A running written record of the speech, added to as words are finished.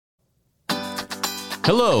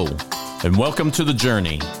Hello, and welcome to The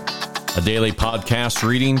Journey, a daily podcast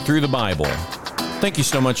reading through the Bible. Thank you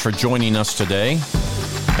so much for joining us today.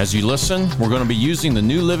 As you listen, we're going to be using the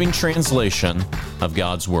New Living Translation of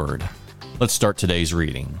God's Word. Let's start today's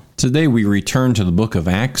reading. Today we return to the book of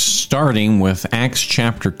Acts, starting with Acts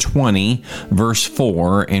chapter 20, verse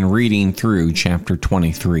 4, and reading through chapter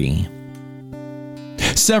 23.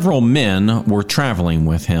 Several men were traveling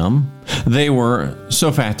with him. They were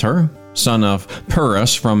Sophater, son of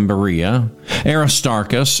Pyrrhus from Berea,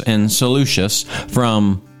 Aristarchus and Seleucus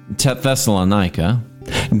from Thessalonica,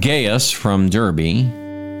 Gaius from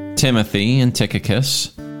Derbe, Timothy and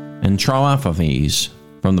Tychicus, and Trophimus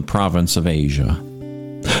from the province of Asia.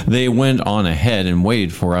 They went on ahead and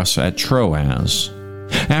waited for us at Troas.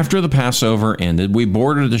 After the Passover ended, we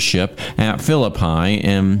boarded a ship at Philippi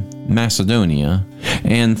in Macedonia,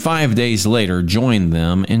 and 5 days later joined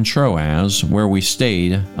them in Troas, where we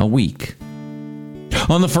stayed a week.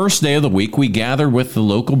 On the first day of the week, we gathered with the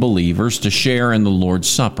local believers to share in the Lord's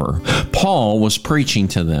Supper. Paul was preaching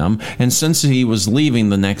to them, and since he was leaving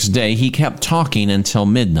the next day, he kept talking until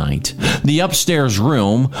midnight. The upstairs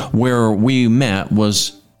room where we met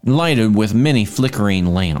was lighted with many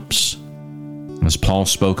flickering lamps. As Paul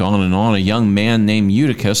spoke on and on, a young man named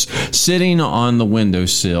Eutychus, sitting on the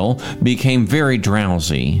windowsill, became very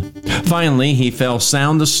drowsy. Finally, he fell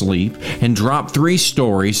sound asleep and dropped 3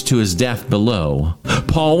 stories to his death below.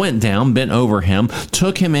 Paul went down, bent over him,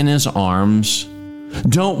 took him in his arms.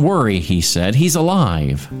 "Don't worry," he said, "he's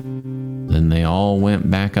alive." Then they all went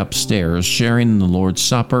back upstairs, sharing the Lord's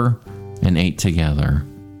Supper, and ate together.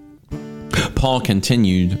 Paul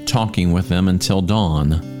continued talking with them until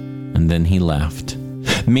dawn, and then he left.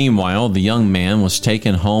 Meanwhile, the young man was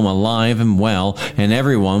taken home alive and well, and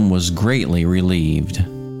everyone was greatly relieved.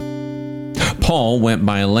 Paul went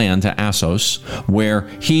by land to Assos, where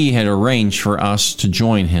he had arranged for us to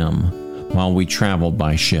join him while we traveled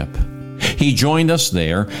by ship. He joined us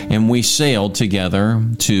there, and we sailed together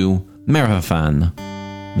to Marathon.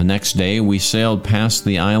 The next day, we sailed past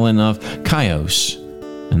the island of Chios,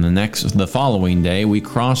 and the following day, we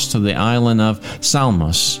crossed to the island of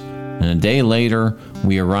Salmus, and a day later,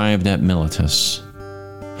 we arrived at Miletus.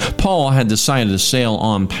 Paul had decided to sail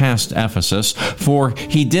on past Ephesus, for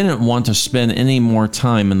he didn't want to spend any more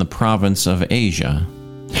time in the province of Asia.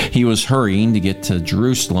 He was hurrying to get to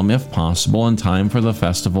Jerusalem, if possible, in time for the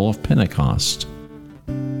festival of Pentecost.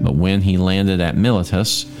 But when he landed at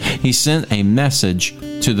Miletus, he sent a message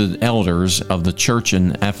to the elders of the church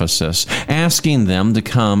in Ephesus, asking them to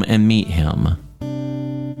come and meet him.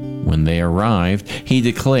 When they arrived, he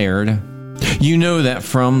declared, "You know that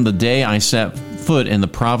from the day I set foot in the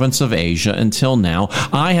province of Asia until now,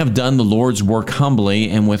 I have done the Lord's work humbly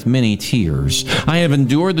and with many tears. I have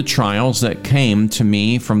endured the trials that came to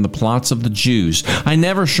me from the plots of the Jews. I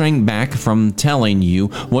never shrank back from telling you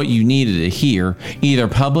what you needed to hear, either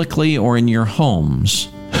publicly or in your homes.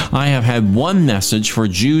 I have had one message for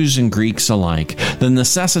Jews and Greeks alike, the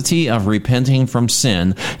necessity of repenting from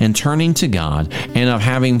sin and turning to God, and of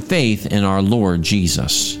having faith in our Lord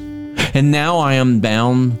Jesus. And now I am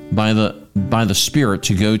bound by the Spirit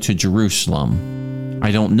to go to Jerusalem.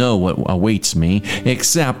 I don't know what awaits me,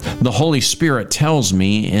 except the Holy Spirit tells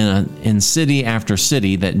me in city after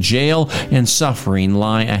city that jail and suffering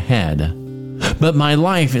lie ahead. But my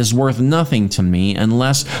life is worth nothing to me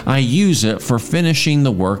unless I use it for finishing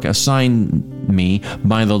the work assigned me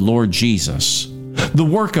by the Lord Jesus, the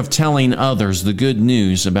work of telling others the good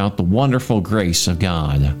news about the wonderful grace of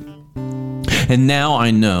God. And now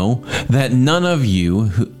I know that none of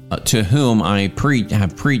you to whom I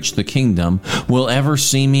have preached the kingdom will ever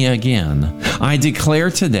see me again. I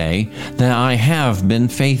declare today that I have been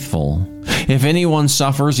faithful. If anyone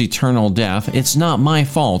suffers eternal death, it's not my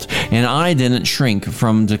fault, and I didn't shrink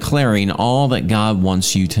from declaring all that God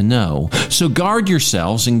wants you to know. So guard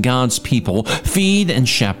yourselves and God's people, feed and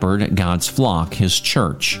shepherd God's flock, His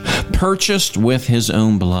church, purchased with His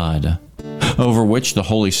own blood, over which the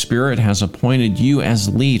Holy Spirit has appointed you as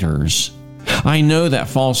leaders. I know that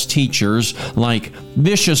false teachers like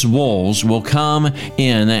vicious wolves will come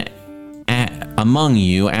in among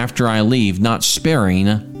you after I leave, not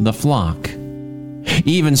sparing the flock.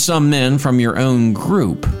 Even some men from your own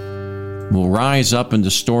group will rise up and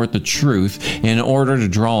distort the truth in order to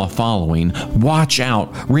draw a following. Watch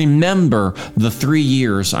out. Remember the 3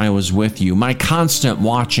 years I was with you, my constant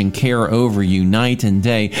watch and care over you night and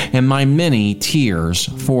day, and my many tears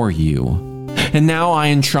for you. And now I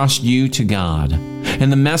entrust you to God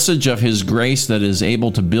and the message of His grace that is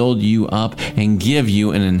able to build you up and give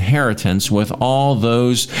you an inheritance with all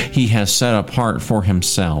those He has set apart for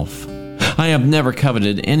Himself. I have never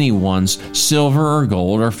coveted anyone's silver or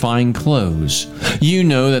gold or fine clothes. You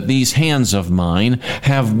know that these hands of mine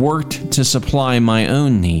have worked to supply my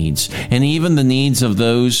own needs, and even the needs of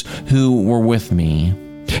those who were with me.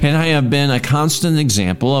 And I have been a constant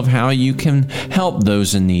example of how you can help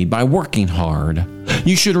those in need by working hard.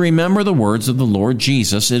 You should remember the words of the Lord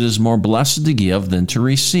Jesus, "It is more blessed to give than to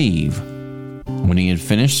receive." When he had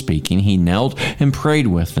finished speaking, he knelt and prayed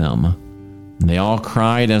with them. They all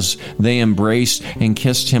cried as they embraced and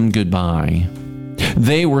kissed him goodbye.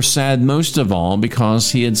 They were sad most of all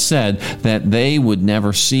because he had said that they would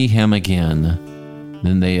never see him again.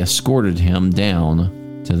 Then they escorted him down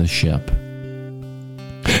to the ship.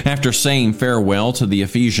 After saying farewell to the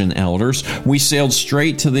Ephesian elders, we sailed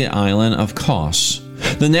straight to the island of Kos.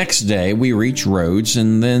 The next day we reached Rhodes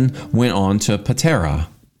and then went on to Patara.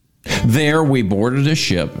 There we boarded a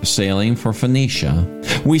ship sailing for Phoenicia.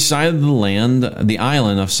 We sighted the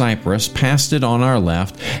island of Cyprus, passed it on our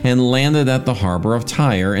left, and landed at the harbor of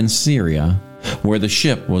Tyre in Syria, where the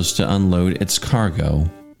ship was to unload its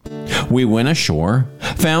cargo. We went ashore,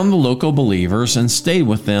 found the local believers, and stayed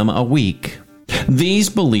with them a week. These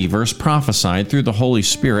believers prophesied through the Holy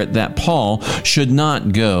Spirit that Paul should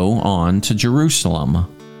not go on to Jerusalem.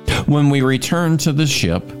 When we returned to the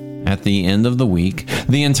ship, at the end of the week,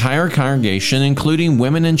 the entire congregation, including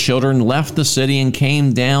women and children, left the city and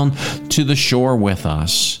came down to the shore with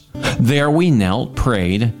us. There we knelt,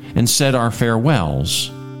 prayed, and said our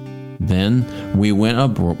farewells. Then we went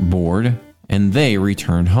aboard, and they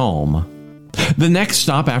returned home. The next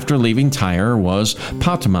stop after leaving Tyre was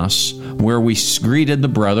Patmos, where we greeted the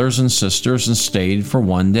brothers and sisters and stayed for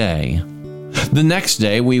one day. The next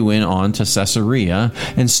day we went on to Caesarea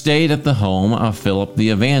and stayed at the home of Philip the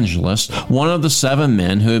evangelist, one of the 7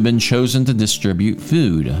 men who had been chosen to distribute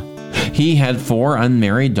food. He had 4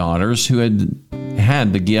 unmarried daughters who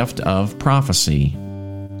had the gift of prophecy.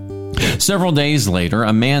 Several days later,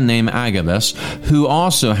 a man named Agabus, who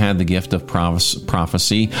also had the gift of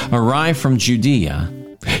prophecy, arrived from Judea.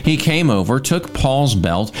 He came over, took Paul's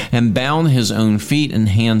belt, and bound his own feet and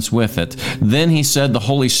hands with it. Then he said, "The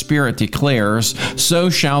Holy Spirit declares,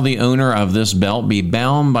 so shall the owner of this belt be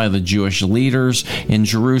bound by the Jewish leaders in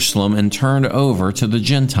Jerusalem and turned over to the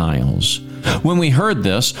Gentiles." When we heard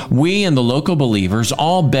this, we and the local believers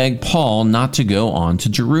all begged Paul not to go on to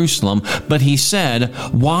Jerusalem, but he said,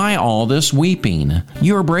 "Why all this weeping?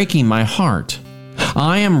 You are breaking my heart.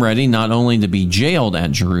 I am ready not only to be jailed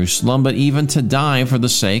at Jerusalem, but even to die for the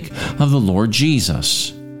sake of the Lord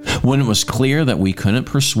Jesus." When it was clear that we couldn't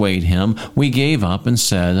persuade him, we gave up and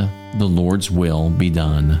said, "The Lord's will be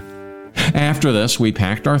done." After this, we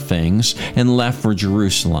packed our things and left for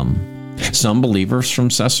Jerusalem. Some believers from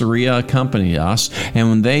Caesarea accompanied us, and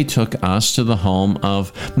when they took us to the home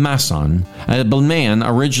of Mnason, a man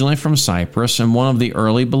originally from Cyprus and one of the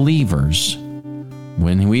early believers.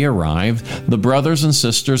 When we arrived, the brothers and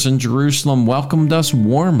sisters in Jerusalem welcomed us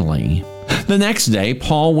warmly. The next day,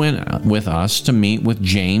 Paul went with us to meet with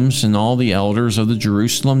James, and all the elders of the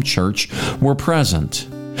Jerusalem church were present.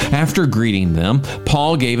 After greeting them,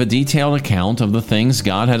 Paul gave a detailed account of the things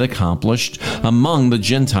God had accomplished among the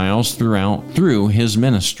Gentiles through his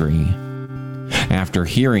ministry. After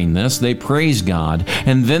hearing this, they praised God,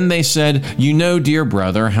 and then they said, "You know, dear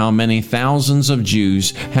brother, how many thousands of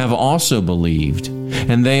Jews have also believed,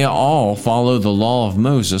 and they all follow the law of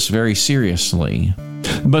Moses very seriously.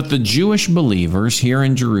 But the Jewish believers here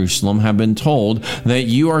in Jerusalem have been told that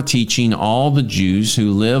you are teaching all the Jews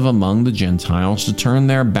who live among the Gentiles to turn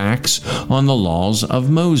their backs on the laws of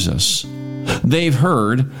Moses. They've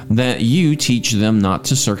heard that you teach them not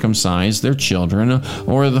to circumcise their children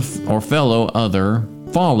or follow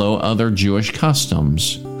other Jewish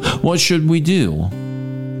customs. What should we do?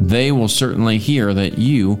 They will certainly hear that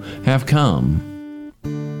you have come.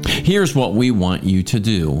 Here's what we want you to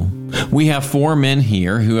do. We have 4 men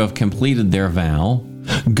here who have completed their vow.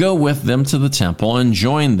 Go with them to the temple and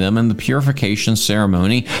join them in the purification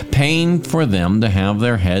ceremony, paying for them to have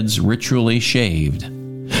their heads ritually shaved.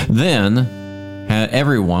 Then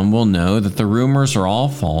everyone will know that the rumors are all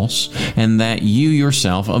false and that you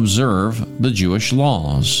yourself observe the Jewish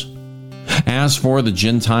laws. As for the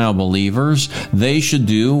Gentile believers, they should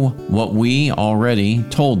do what we already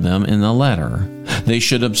told them in the letter. They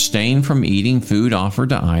should abstain from eating food offered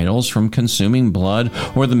to idols, from consuming blood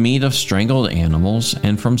or the meat of strangled animals,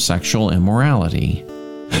 and from sexual immorality."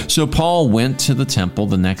 So Paul went to the temple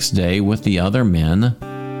the next day with the other men.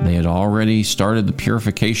 They had already started the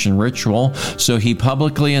purification ritual, so he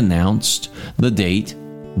publicly announced the date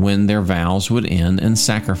when their vows would end and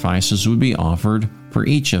sacrifices would be offered for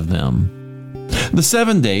each of them. The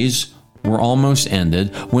 7 days were almost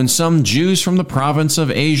ended when some Jews from the province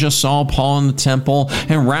of Asia saw Paul in the temple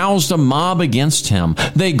and roused a mob against him.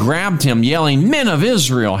 They grabbed him, yelling, "Men of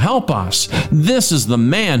Israel, help us! This is the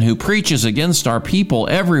man who preaches against our people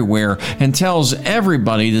everywhere and tells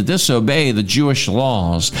everybody to disobey the Jewish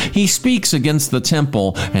laws. He speaks against the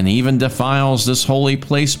temple and even defiles this holy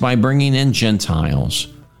place by bringing in Gentiles."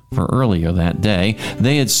 For earlier that day,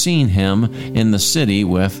 they had seen him in the city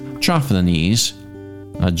with Trophimus,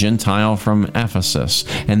 a Gentile from Ephesus,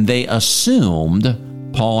 and they assumed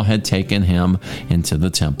Paul had taken him into the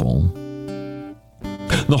temple.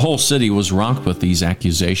 The whole city was rocked with these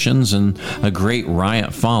accusations, and a great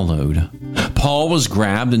riot followed. Paul was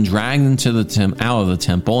grabbed and dragged into out of the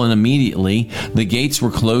temple, and immediately the gates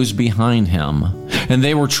were closed behind him, and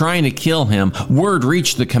they were trying to kill him. Word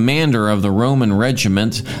reached the commander of the Roman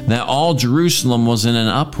regiment that all Jerusalem was in an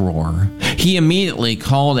uproar. He immediately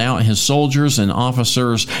called out his soldiers and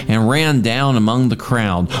officers and ran down among the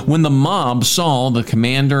crowd. When the mob saw the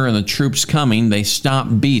commander and the troops coming, they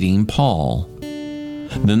stopped beating Paul.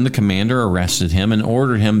 Then the commander arrested him and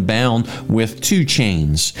ordered him bound with 2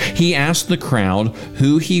 chains. He asked the crowd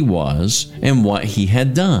who he was and what he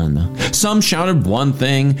had done. Some shouted one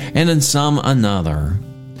thing and then some another.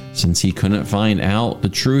 Since he couldn't find out the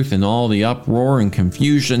truth in all the uproar and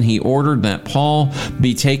confusion, he ordered that Paul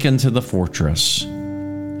be taken to the fortress.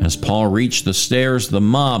 As Paul reached the stairs, the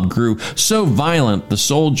mob grew so violent the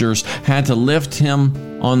soldiers had to lift him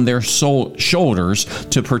on their shoulders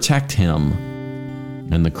to protect him.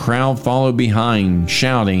 And the crowd followed behind,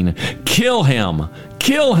 shouting, "Kill him!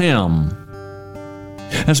 Kill him!"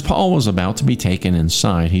 As Paul was about to be taken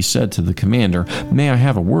inside, he said to the commander, "May I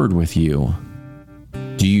have a word with you?"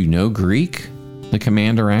 "Do you know Greek?" the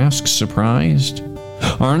commander asked, surprised.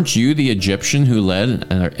 "Aren't you the Egyptian who led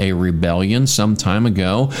a rebellion some time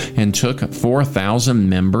ago and took 4,000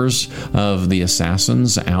 members of the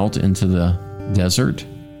assassins out into the desert?"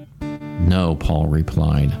 "No," Paul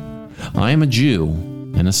replied. "I am a Jew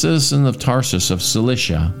and a citizen of Tarsus of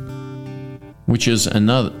Cilicia, which is an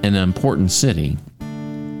important city.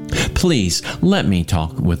 Please let me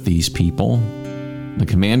talk with these people." The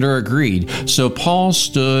commander agreed, so Paul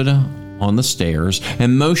stood on the stairs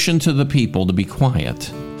and motioned to the people to be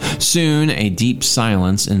quiet. Soon a deep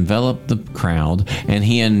silence enveloped the crowd, and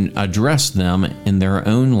he addressed them in their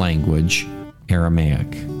own language,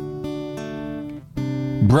 Aramaic.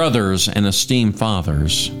 "Brothers and esteemed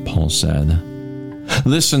fathers," Paul said,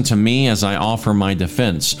 "listen to me as I offer my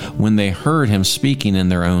defense." When they heard him speaking in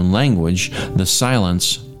their own language, the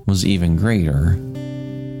silence was even greater.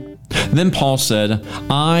 Then Paul said,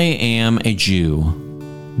 "I am a Jew,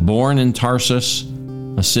 born in Tarsus,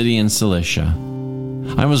 a city in Cilicia.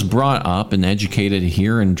 I was brought up and educated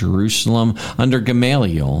here in Jerusalem under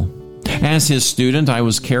Gamaliel. As his student, I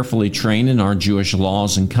was carefully trained in our Jewish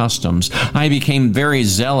laws and customs. I became very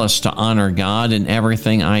zealous to honor God in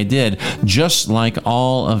everything I did, just like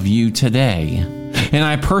all of you today. And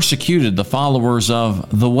I persecuted the followers of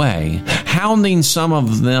the way, hounding some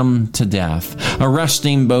of them to death,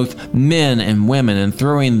 arresting both men and women and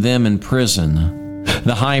throwing them in prison.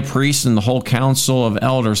 The high priest and the whole council of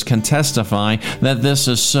elders can testify that this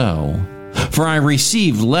is so. For I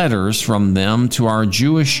received letters from them to our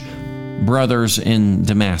Jewish brothers in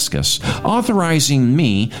Damascus, authorizing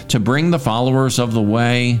me to bring the followers of the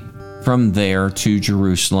way from there to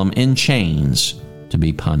Jerusalem in chains to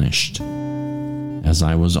be punished. As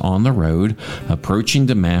I was on the road, approaching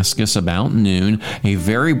Damascus about noon, a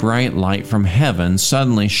very bright light from heaven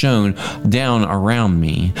suddenly shone down around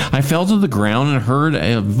me. I fell to the ground and heard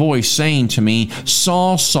a voice saying to me,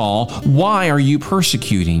 'Saul, Saul, why are you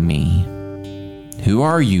persecuting me?' 'Who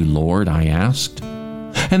are you, Lord?' I asked.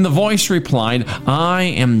 And the voice replied, 'I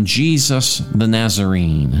am Jesus the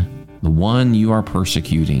Nazarene, the one you are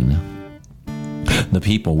persecuting.' The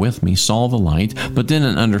people with me saw the light, but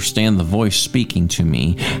didn't understand the voice speaking to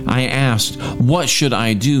me. I asked, 'What should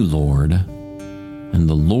I do, Lord?' And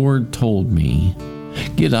the Lord told me,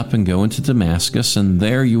 'Get up and go into Damascus, and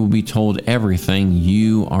there you will be told everything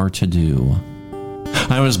you are to do.'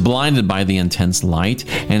 I was blinded by the intense light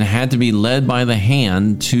and had to be led by the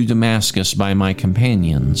hand to Damascus by my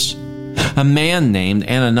companions. A man named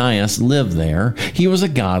Ananias lived there. He was a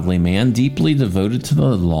godly man, deeply devoted to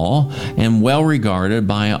the law and well regarded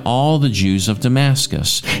by all the Jews of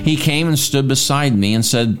Damascus. He came and stood beside me and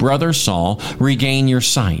said, 'Brother Saul, regain your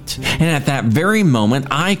sight.' And at that very moment,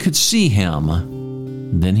 I could see him.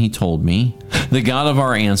 Then he told me, 'The God of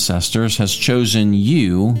our ancestors has chosen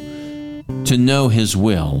you to know his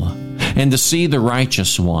will and to see the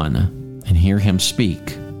righteous one and hear him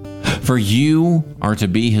speak. For you are to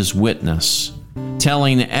be his witness,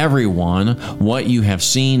 telling everyone what you have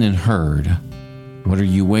seen and heard. What are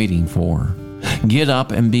you waiting for? Get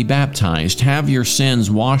up and be baptized. Have your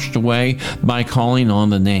sins washed away by calling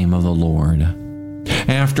on the name of the Lord."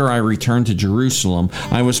 After I returned to Jerusalem,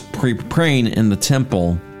 I was praying in the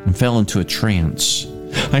temple and fell into a trance.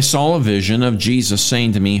 I saw a vision of Jesus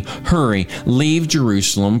saying to me, "Hurry, leave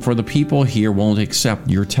Jerusalem, for the people here won't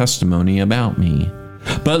accept your testimony about me."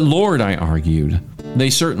 "But Lord," I argued, "they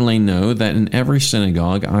certainly know that in every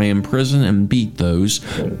synagogue I imprisoned and beat those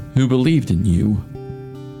who believed in you.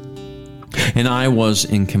 And I was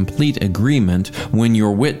in complete agreement when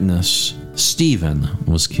your witness, Stephen,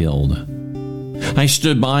 was killed. I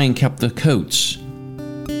stood by and kept the coats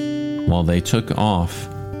while they took off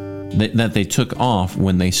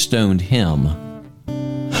when they stoned him.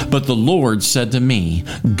 But the Lord said to me,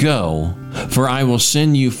 'Go, for I will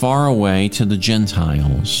send you far away to the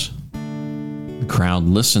Gentiles.'" The crowd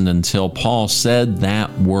listened until Paul said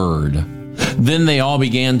that word. Then they all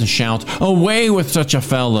began to shout, "Away with such a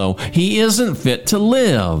fellow! He isn't fit to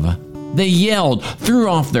live!" They yelled, threw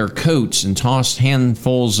off their coats, and tossed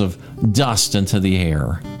handfuls of dust into the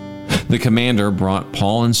air. The commander brought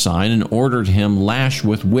Paul inside and ordered him lashed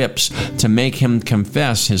with whips to make him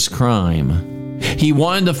confess his crime. He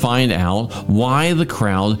wanted to find out why the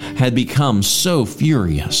crowd had become so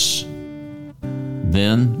furious.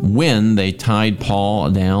 Then, when they tied Paul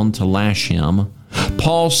down to lash him,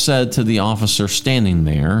 Paul said to the officer standing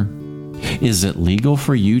there, "Is it legal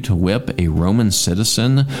for you to whip a Roman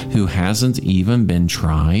citizen who hasn't even been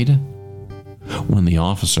tried?" When the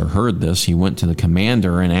officer heard this, he went to the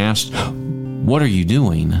commander and asked, "What are you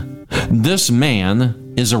doing? This man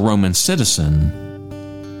is a Roman citizen."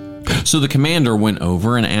 So the commander went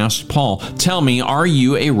over and asked Paul, "Tell me, are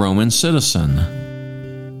you a Roman citizen?"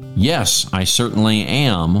 "Yes, I certainly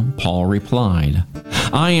am," Paul replied.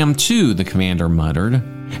 "I am too," the commander muttered,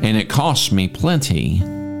 "and it costs me plenty."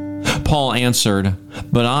 Paul answered,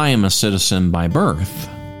 "But I am a citizen by birth."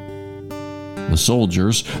 The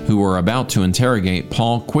soldiers who were about to interrogate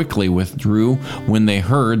Paul quickly withdrew when they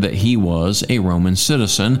heard that he was a Roman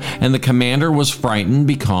citizen, and the commander was frightened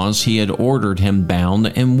because he had ordered him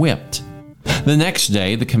bound and whipped. The next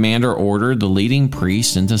day, the commander ordered the leading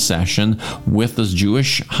priest into session with the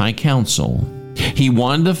Jewish high council. He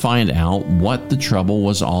wanted to find out what the trouble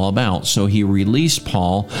was all about, so he released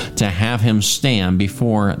Paul to have him stand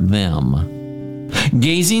before them.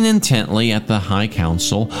 Gazing intently at the high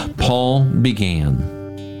council, Paul began,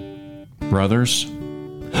 "Brothers,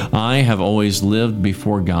 I have always lived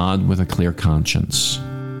before God with a clear conscience."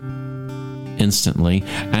 Instantly,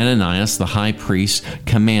 Ananias the high priest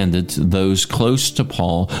commanded those close to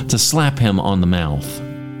Paul to slap him on the mouth.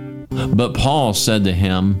 But Paul said to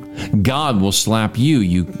him, "God will slap you,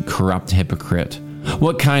 you corrupt hypocrite.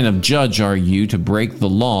 What kind of judge are you to break the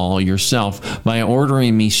law yourself by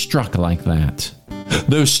ordering me struck like that?"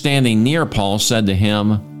 Those standing near Paul said to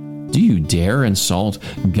him, "Do you dare insult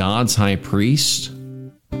God's high priest?"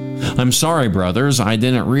 "I'm sorry, brothers, I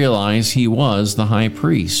didn't realize he was the high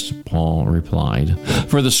priest," Paul replied.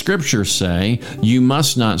 "For the scriptures say, you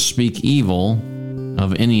must not speak evil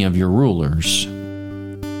of any of your rulers."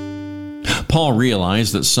 Paul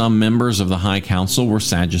realized that some members of the high council were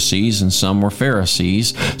Sadducees and some were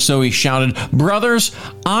Pharisees, so he shouted, "Brothers,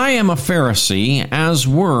 I am a Pharisee, as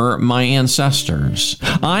were my ancestors.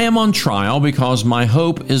 I am on trial because my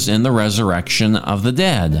hope is in the resurrection of the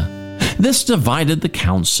dead." This divided the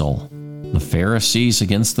council, the Pharisees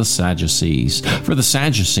against the Sadducees. For the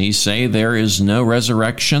Sadducees say there is no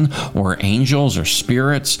resurrection or angels or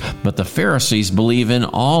spirits, but the Pharisees believe in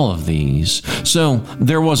all of these. So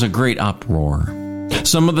there was a great uproar.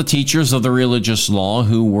 Some of the teachers of the religious law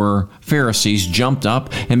who were Pharisees jumped up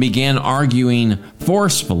and began arguing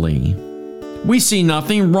forcefully. "We see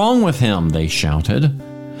nothing wrong with him," they shouted.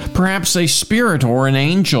 "Perhaps a spirit or an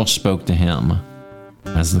angel spoke to him."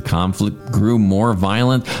 As the conflict grew more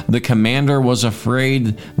violent, the commander was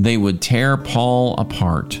afraid they would tear Paul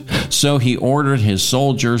apart. So he ordered his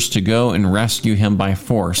soldiers to go and rescue him by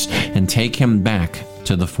force and take him back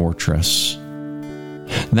to the fortress.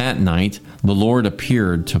 That night, the Lord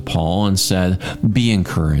appeared to Paul and said, "Be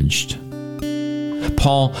encouraged.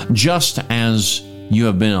 Paul, just as you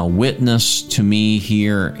have been a witness to me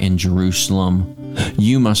here in Jerusalem,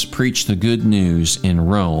 you must preach the good news in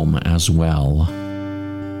Rome as well."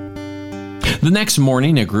 The next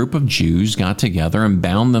morning, a group of Jews got together and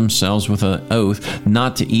bound themselves with an oath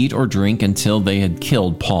not to eat or drink until they had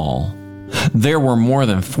killed Paul. There were more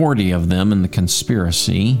than 40 of them in the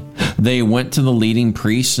conspiracy. They went to the leading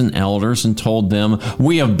priests and elders and told them,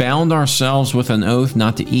 "We have bound ourselves with an oath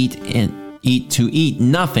not to eat eat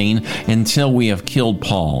nothing until we have killed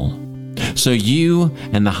Paul. So you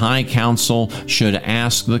and the high council should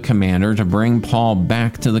ask the commander to bring Paul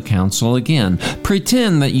back to the council again.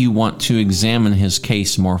 Pretend that you want to examine his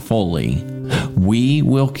case more fully. We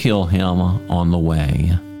will kill him on the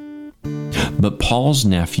way." But Paul's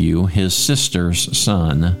nephew, his sister's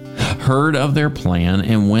son, heard of their plan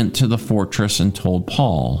and went to the fortress and told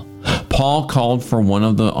Paul. Paul called for one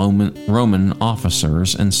of the Roman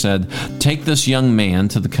officers and said, "Take this young man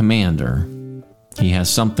to the commander. He has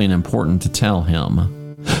something important to tell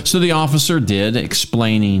him." So the officer did,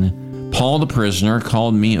 explaining, "Paul the prisoner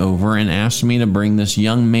called me over and asked me to bring this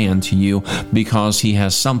young man to you because he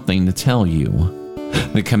has something to tell you."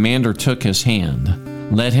 The commander took his hand,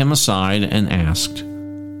 led him aside, and asked,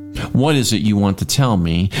 "What is it you want to tell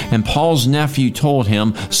me?" And Paul's nephew told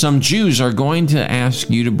him, "Some Jews are going to ask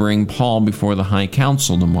you to bring Paul before the high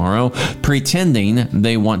council tomorrow, pretending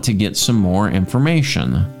they want to get some more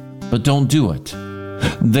information. But don't do it.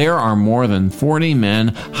 There are more than 40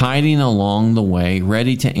 men hiding along the way,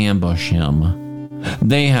 ready to ambush him.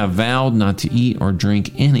 They have vowed not to eat or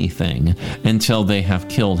drink anything until they have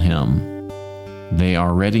killed him. They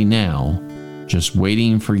are ready now, just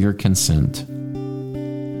waiting for your consent.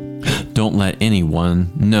 Don't let anyone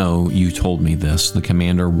know you told me this," the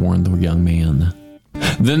commander warned the young man.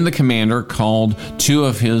 Then the commander called 2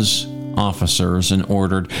 of his officers and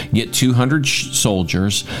ordered, "Get 200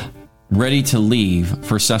 soldiers ready to leave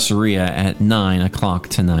for Caesarea at 9 o'clock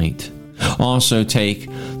tonight. Also take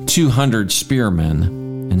 200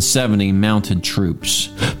 spearmen and 70 mounted troops.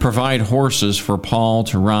 Provide horses for Paul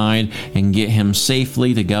to ride and get him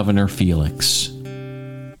safely to Governor Felix."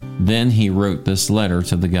 Then he wrote this letter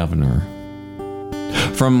to the governor.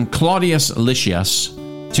 "From Claudius Lysias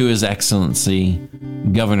to His Excellency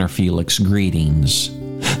Governor Felix, greetings.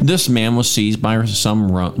 This man was seized by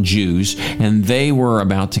some Jews, and they were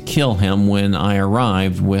about to kill him when I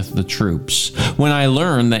arrived with the troops. When I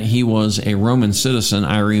learned that he was a Roman citizen,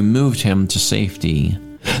 I removed him to safety.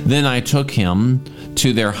 Then I took him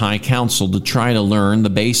to their high council to try to learn the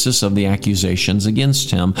basis of the accusations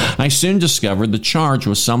against him. I soon discovered the charge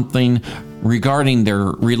was something regarding their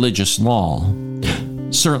religious law.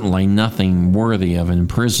 Certainly nothing worthy of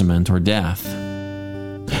imprisonment or death.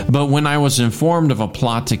 But when I was informed of a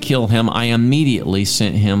plot to kill him, I immediately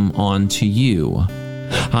sent him on to you.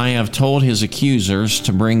 I have told his accusers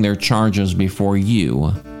to bring their charges before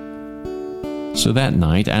you." So that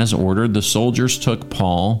night, as ordered, the soldiers took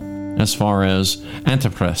Paul as far as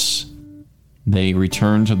Antipatris. They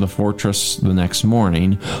returned to the fortress the next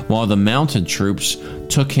morning, while the mounted troops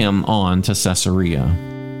took him on to Caesarea.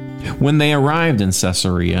 When they arrived in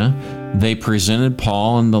Caesarea, they presented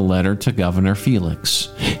Paul and the letter to Governor Felix.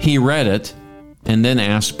 He read it and then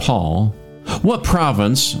asked Paul, "What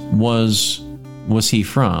province was he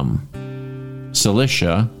from?"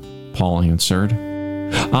 "Cilicia," Paul answered.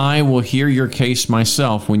 "I will hear your case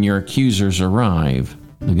myself when your accusers arrive,"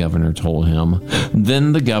 the governor told him.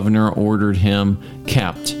 Then the governor ordered him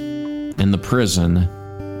kept in the prison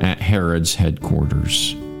at Herod's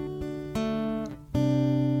headquarters.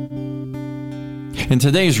 In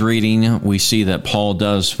today's reading, we see that Paul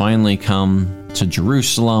does finally come to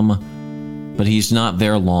Jerusalem, but he's not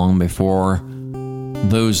there long before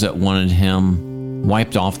those that wanted him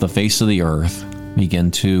wiped off the face of the earth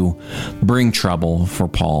begin to bring trouble for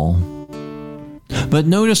Paul. But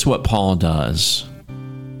notice what Paul does.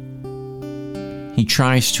 He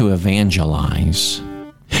tries to evangelize.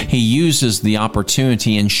 He uses the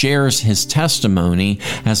opportunity and shares his testimony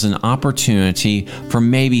as an opportunity for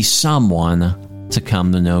maybe someone to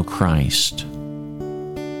come to know Christ.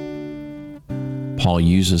 Paul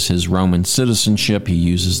uses his Roman citizenship. He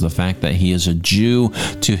uses the fact that he is a Jew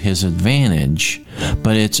to his advantage,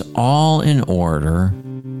 but it's all in order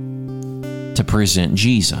to present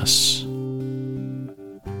Jesus.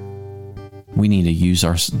 We need to use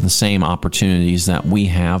the same opportunities that we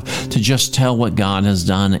have to just tell what God has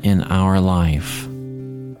done in our life,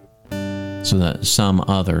 so that some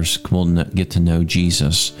others will get to know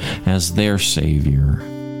Jesus as their Savior.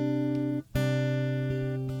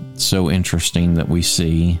 It's so interesting that we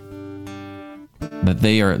see that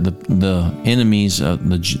they are the enemies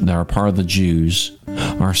that are part of the Jews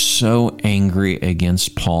are so angry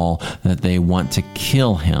against Paul that they want to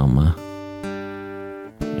kill him.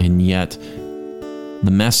 And yet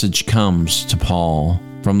the message comes to Paul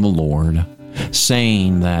from the Lord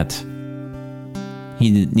saying that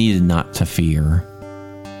he needed not to fear,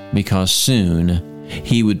 because soon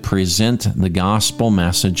he would present the gospel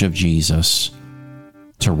message of Jesus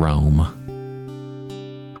to Rome.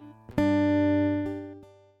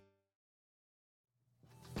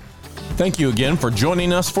 Thank you again for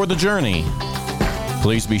joining us for the journey.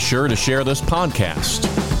 Please be sure to share this podcast.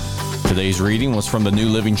 Today's reading was from the New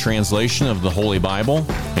Living Translation of the Holy Bible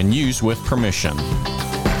and used with permission.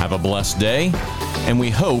 Have a blessed day, and we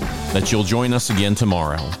hope that you'll join us again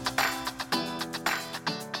tomorrow.